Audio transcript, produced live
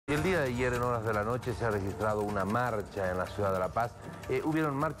El día de ayer, en horas de la noche, se ha registrado una marcha en la ciudad de La Paz.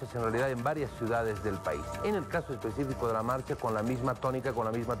 Hubieron marchas en realidad en varias ciudades del país. En el caso específico de la marcha, con la misma tónica, con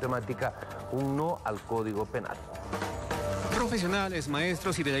la misma temática, un no al Código Penal. Profesionales,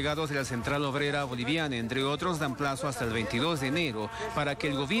 maestros y delegados de la Central Obrera Boliviana, entre otros, dan plazo hasta el 22 de enero para que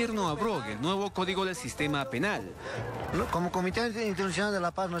el gobierno abrogue el nuevo Código del Sistema Penal. Como Comité Internacional de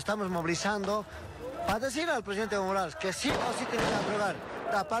la Paz nos estamos movilizando para decir al presidente Evo Morales que sí o sí tiene que abrogar.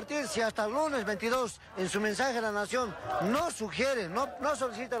 A partir, si hasta el lunes 22, en su mensaje a la Nación, no sugiere, no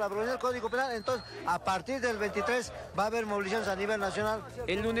solicita la abrogación del Código Penal, entonces a partir del 23 va a haber movilizaciones a nivel nacional.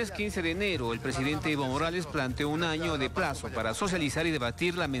 El lunes 15 de enero, el presidente Evo Morales planteó un año de plazo para socializar y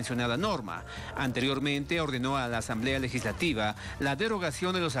debatir la mencionada norma. Anteriormente ordenó a la Asamblea Legislativa la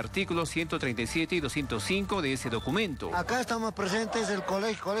derogación de los artículos 137 y 205 de ese documento. Acá estamos presentes el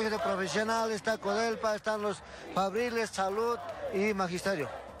colegio de profesionales, está Codelpa, están los fabriles, salud y magisterio.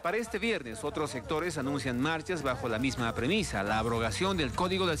 Para este viernes, otros sectores anuncian marchas bajo la misma premisa, la abrogación del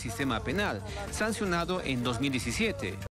Código del Sistema Penal, sancionado en 2017.